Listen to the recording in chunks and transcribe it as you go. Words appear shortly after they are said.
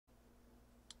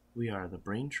We are the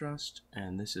Brain Trust,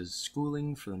 and this is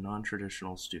Schooling for the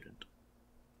Non-Traditional Student.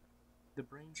 The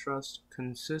Brain Trust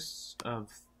consists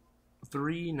of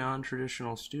 3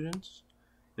 non-traditional students.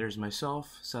 There's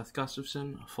myself, Seth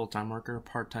Gustafson, a full-time worker,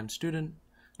 part-time student.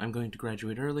 I'm going to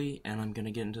graduate early, and I'm going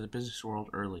to get into the business world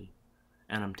early.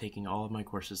 And I'm taking all of my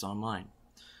courses online.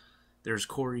 There's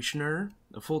Corey Schnurr,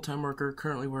 a full-time worker,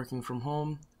 currently working from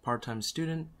home, part-time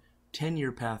student,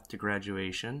 10-year path to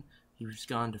graduation. He's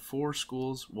gone to 4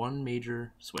 schools, 1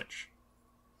 major switch.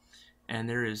 And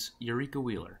there is Eureka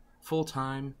Wheeler,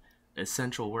 full-time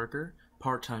essential worker,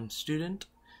 part-time student,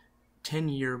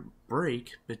 10-year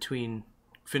break between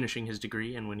finishing his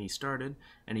degree and when he started,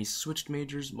 and he's switched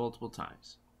majors multiple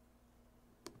times.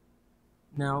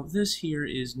 Now, this here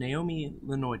is Naomi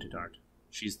Lenoidedart.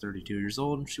 She's 32 years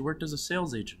old, and she worked as a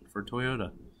sales agent for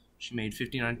Toyota. She made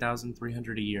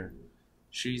 $59,300 a year.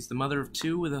 She's the mother of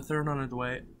 2 with a third on the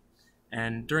way,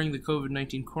 and during the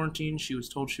COVID-19 quarantine, she was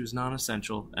told she was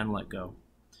non-essential and let go.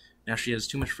 Now she has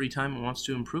too much free time and wants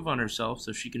to improve on herself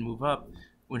so she can move up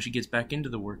when she gets back into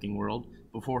the working world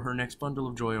before her next bundle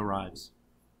of joy arrives.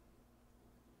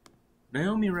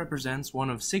 Naomi represents one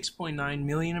of 6.9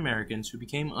 million Americans who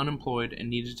became unemployed and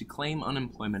needed to claim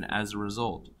unemployment as a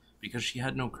result because she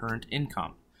had no current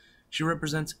income. She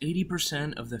represents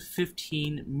 80% of the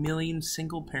 15 million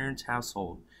single-parent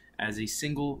household as a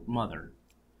single mother.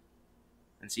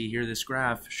 And see here, this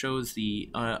graph shows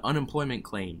the unemployment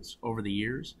claims over the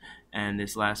years, and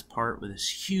this last part with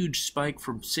this huge spike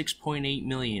from 6.8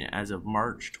 million as of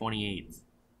March 28th.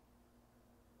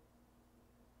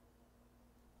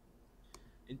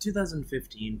 In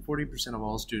 2015, 40% of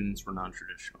all students were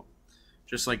non-traditional.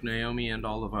 Just like Naomi and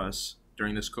all of us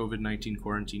during this COVID-19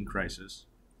 quarantine crisis,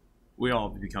 we all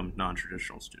become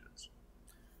non-traditional students.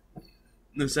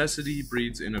 Necessity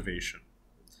breeds innovation.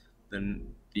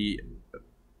 Then the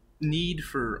need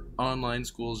for online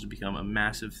schools to become a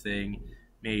massive thing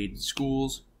made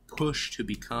schools push to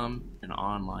become an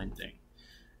online thing.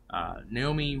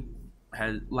 Naomi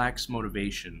lacks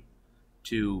motivation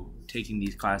to taking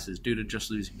these classes due to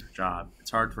just losing her job. It's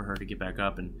hard for her to get back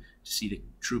up and to see the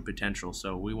true potential,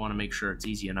 so we want to make sure it's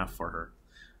easy enough for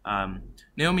her.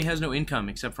 Naomi has no income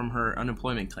except from her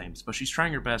unemployment claims, but she's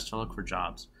trying her best to look for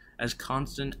jobs. As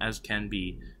constant as can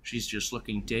be, she's just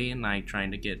looking day and night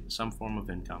trying to get some form of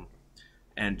income.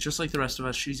 And just like the rest of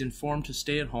us, she's informed to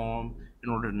stay at home in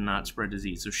order to not spread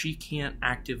disease. So she can't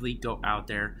actively go out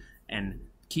there and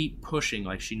keep pushing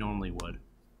like she normally would.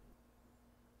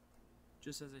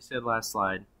 Just as I said last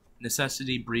slide,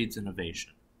 necessity breeds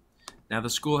innovation. Now, the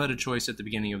school had a choice at the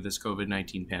beginning of this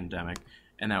COVID-19 pandemic,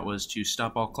 and that was to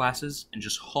stop all classes and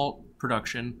just halt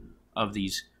production of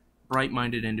these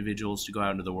bright-minded individuals to go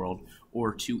out into the world,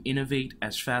 or to innovate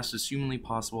as fast as humanly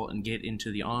possible and get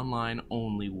into the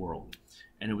online-only world.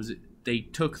 And they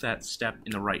took that step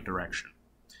in the right direction.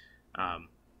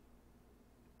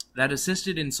 That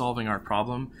assisted in solving our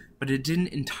problem, but it didn't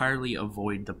entirely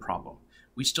avoid the problem.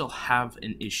 We still have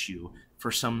an issue for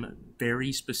some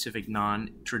very specific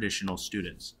non-traditional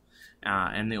students.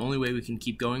 And the only way we can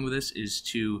keep going with this is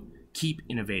to keep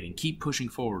innovating, keep pushing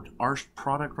forward. Our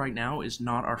product right now is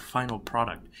not our final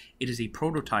product. It is a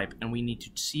prototype, and we need to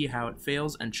see how it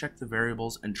fails and check the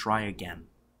variables and try again.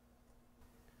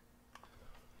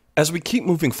 As we keep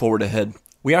moving forward ahead,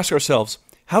 we ask ourselves,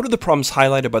 how do the problems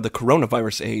highlighted by the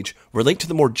coronavirus age relate to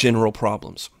the more general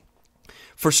problems?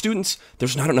 For students,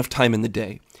 there's not enough time in the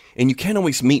day, and you can't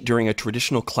always meet during a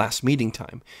traditional class meeting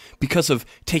time because of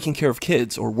taking care of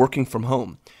kids or working from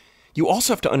home. You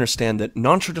also have to understand that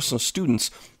non-traditional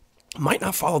students might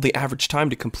not follow the average time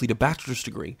to complete a bachelor's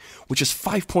degree, which is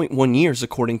 5.1 years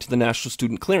according to the National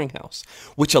Student Clearinghouse,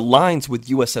 which aligns with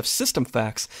USF system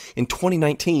facts. In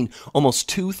 2019, almost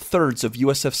 2/3 of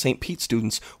USF St. Pete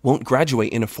students won't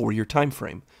graduate in a 4-year time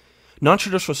frame.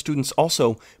 Non-traditional students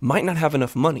also might not have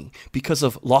enough money because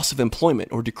of loss of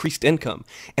employment or decreased income,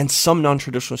 and some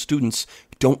non-traditional students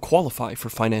don't qualify for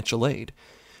financial aid.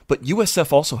 But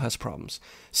USF also has problems.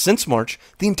 Since March,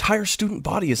 the entire student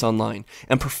body is online,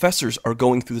 and professors are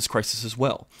going through this crisis as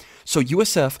well. So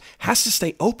USF has to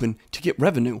stay open to get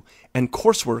revenue, and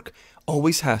coursework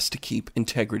always has to keep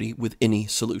integrity with any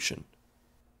solution.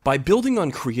 By building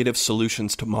on creative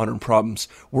solutions to modern problems,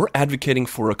 we're advocating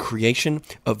for a creation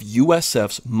of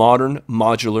USF's modern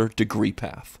modular degree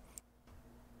path.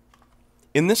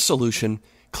 In this solution,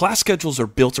 class schedules are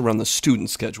built around the student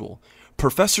schedule.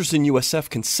 Professors in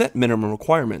USF can set minimum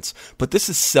requirements, but this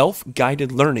is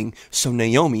self-guided learning so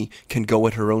Naomi can go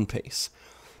at her own pace.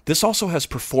 This also has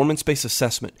performance-based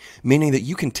assessment, meaning that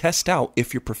you can test out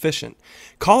if you're proficient.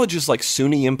 Colleges like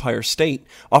SUNY Empire State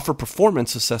offer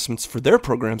performance assessments for their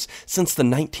programs since the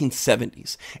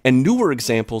 1970s, and newer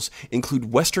examples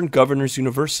include Western Governors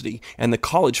University and the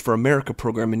College for America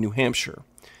program in New Hampshire.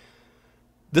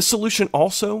 This solution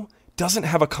also doesn't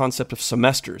have a concept of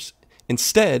semesters.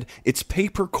 Instead, it's pay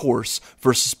per course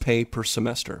versus pay per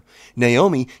semester.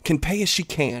 Naomi can pay as she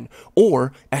can,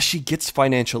 or as she gets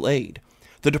financial aid.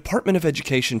 The Department of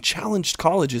Education challenged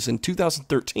colleges in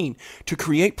 2013 to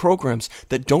create programs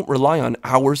that don't rely on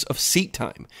hours of seat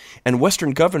time, and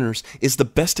Western Governors is the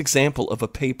best example of a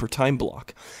pay-per-time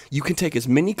block. You can take as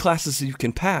many classes as you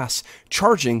can pass,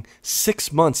 charging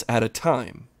 6 months at a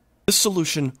time. This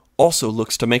solution also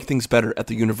looks to make things better at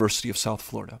the University of South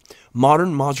Florida.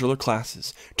 Modern modular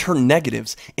classes turn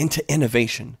negatives into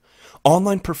innovation.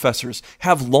 Online professors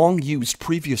have long used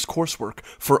previous coursework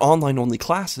for online-only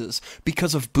classes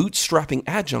because of bootstrapping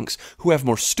adjuncts who have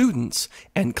more students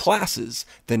and classes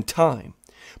than time.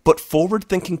 But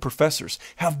forward-thinking professors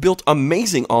have built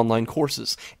amazing online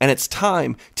courses, and it's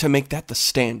time to make that the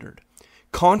standard.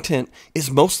 Content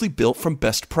is mostly built from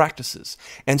best practices,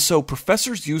 and so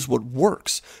professors use what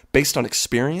works based on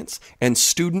experience and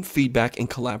student feedback and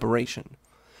collaboration.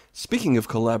 Speaking of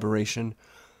collaboration,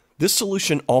 this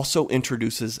solution also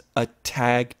introduces a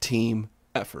tag team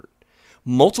effort.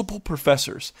 Multiple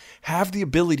professors have the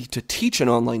ability to teach an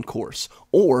online course,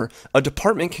 or a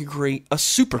department can create a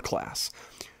superclass.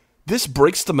 This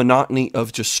breaks the monotony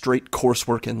of just straight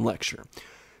coursework and lecture.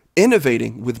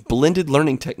 Innovating with blended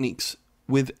learning techniques,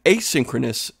 with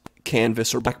asynchronous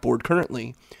Canvas or Blackboard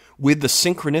currently, with the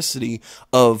synchronicity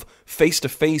of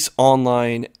face-to-face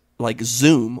online like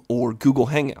Zoom or Google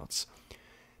Hangouts.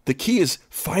 The key is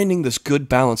finding this good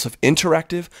balance of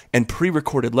interactive and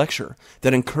pre-recorded lecture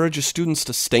that encourages students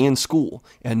to stay in school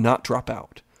and not drop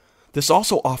out. This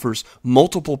also offers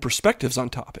multiple perspectives on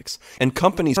topics, and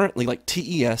companies currently like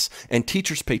TES and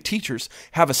Teachers Pay Teachers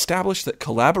have established that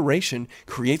collaboration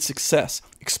creates success,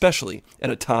 especially at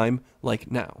a time like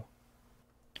now.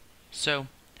 So,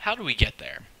 how do we get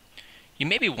there? You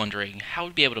may be wondering how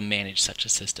we'd be able to manage such a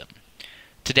system.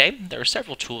 Today, there are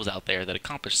several tools out there that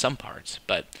accomplish some parts,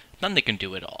 but none that can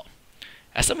do it all.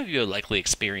 As some of you have likely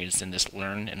experienced in this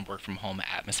learn and work from home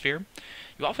atmosphere,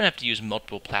 you often have to use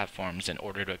multiple platforms in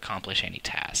order to accomplish any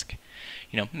task.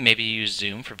 Maybe you use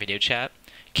Zoom for video chat,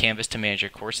 Canvas to manage your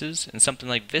courses, and something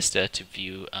like Vista to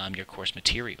view your course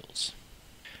materials.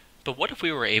 But what if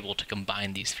we were able to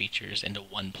combine these features into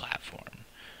one platform?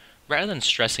 Rather than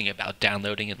stressing about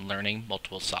downloading and learning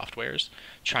multiple softwares,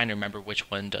 trying to remember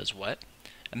which one does what,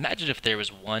 imagine if there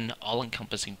was one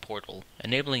all-encompassing portal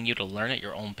enabling you to learn at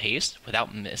your own pace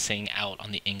without missing out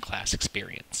on the in-class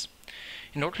experience.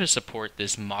 In order to support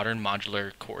this modern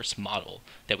modular course model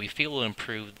that we feel will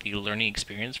improve the learning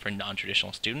experience for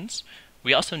non-traditional students,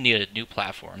 we also need a new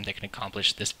platform that can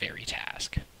accomplish this very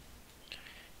task.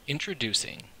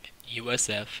 Introducing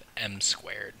USF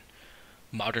M2,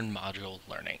 Modern Module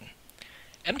Learning.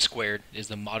 M2 is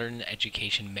the modern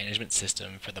education management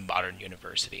system for the modern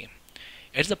university.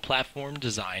 It is a platform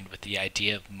designed with the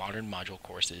idea of modern module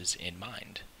courses in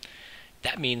mind.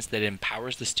 That means that it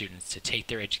empowers the students to take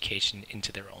their education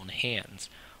into their own hands,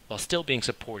 while still being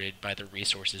supported by the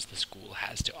resources the school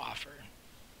has to offer.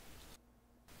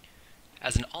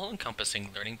 As an all-encompassing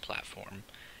learning platform,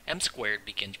 M2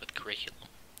 begins with curriculum.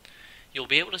 You'll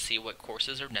be able to see what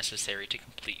courses are necessary to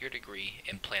complete your degree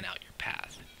and plan out your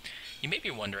path. You may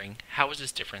be wondering, how is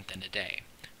this different than today?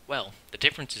 Well, the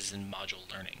difference is in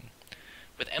module learning.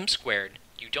 With M2,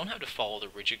 you don't have to follow the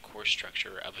rigid course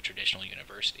structure of a traditional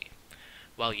university.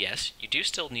 While yes, you do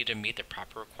still need to meet the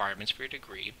proper requirements for your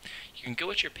degree, you can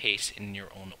go at your pace in your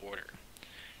own order.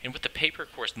 And with the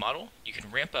pay-per-course model, you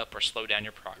can ramp up or slow down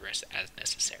your progress as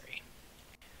necessary.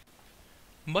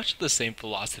 Much of the same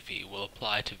philosophy will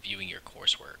apply to viewing your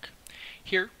coursework.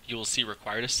 Here, you will see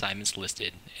required assignments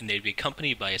listed, and they'd be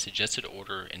accompanied by a suggested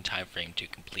order and time frame to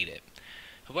complete it.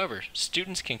 However,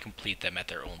 students can complete them at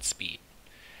their own speed.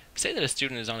 Say that a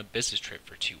student is on a business trip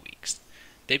for 2 weeks.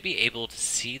 They'd be able to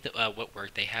see what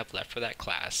work they have left for that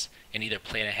class and either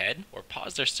plan ahead or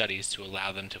pause their studies to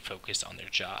allow them to focus on their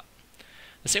job.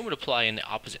 The same would apply in the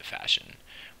opposite fashion,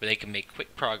 where they can make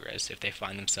quick progress if they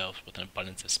find themselves with an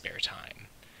abundance of spare time.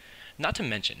 Not to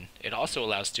mention, it also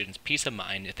allows students peace of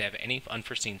mind if they have any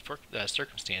unforeseen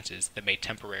circumstances that may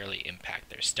temporarily impact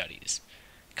their studies,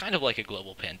 kind of like a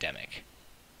global pandemic.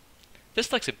 This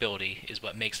flexibility is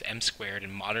what makes M2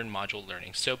 and modern module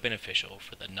learning so beneficial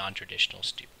for the non-traditional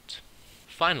student.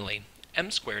 Finally,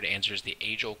 M2 answers the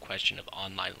age-old question of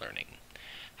online learning: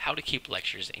 how to keep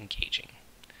lectures engaging.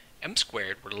 M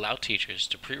Squared would allow teachers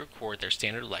to pre-record their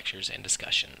standard lectures and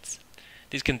discussions.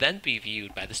 These can then be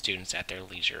viewed by the students at their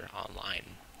leisure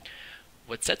online.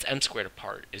 What sets M Squared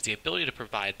apart is the ability to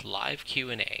provide live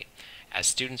Q&A as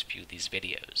students view these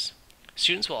videos.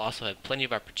 Students will also have plenty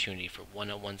of opportunity for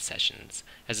one-on-one sessions,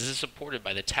 as this is supported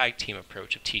by the tag team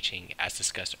approach of teaching as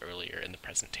discussed earlier in the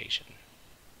presentation.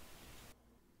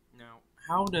 Now,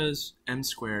 how does M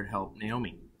Squared help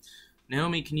Naomi?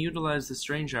 Naomi can utilize the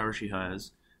strange hour she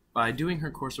has by doing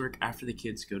her coursework after the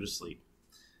kids go to sleep.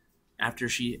 After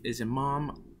she is a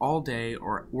mom all day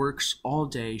or works all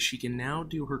day, she can now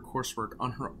do her coursework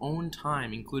on her own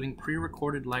time, including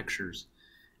pre-recorded lectures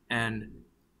and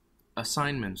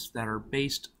assignments that are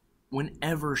based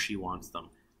whenever she wants them,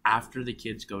 after the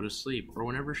kids go to sleep or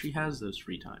whenever she has those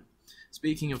free time.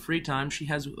 Speaking of free time, she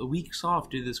has weeks off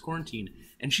due to this quarantine,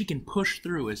 and she can push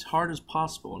through as hard as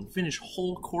possible and finish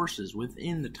whole courses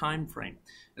within the time frame,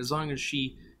 as long as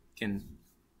she can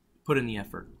put in the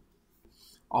effort.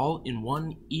 All in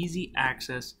one easy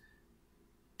access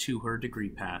to her degree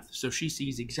path. So she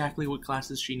sees exactly what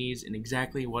classes she needs and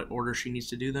exactly what order she needs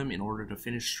to do them in order to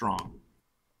finish strong.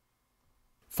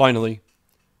 Finally,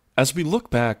 as we look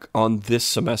back on this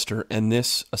semester and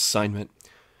this assignment,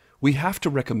 we have to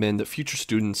recommend that future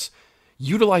students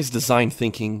utilize design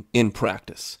thinking in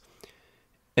practice.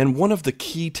 And one of the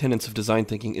key tenets of design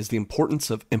thinking is the importance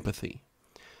of empathy.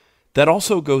 That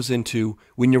also goes into,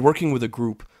 when you're working with a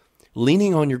group,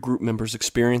 leaning on your group members'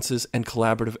 experiences and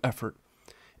collaborative effort.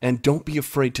 And don't be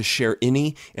afraid to share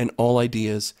any and all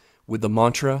ideas with the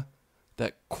mantra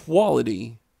that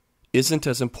quality isn't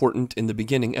as important in the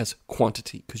beginning as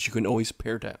quantity, because you can always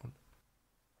pare down.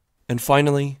 And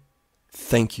finally,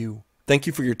 thank you. Thank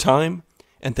you for your time,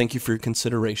 and thank you for your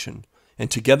consideration.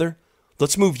 And together,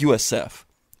 let's move USF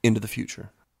into the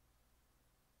future.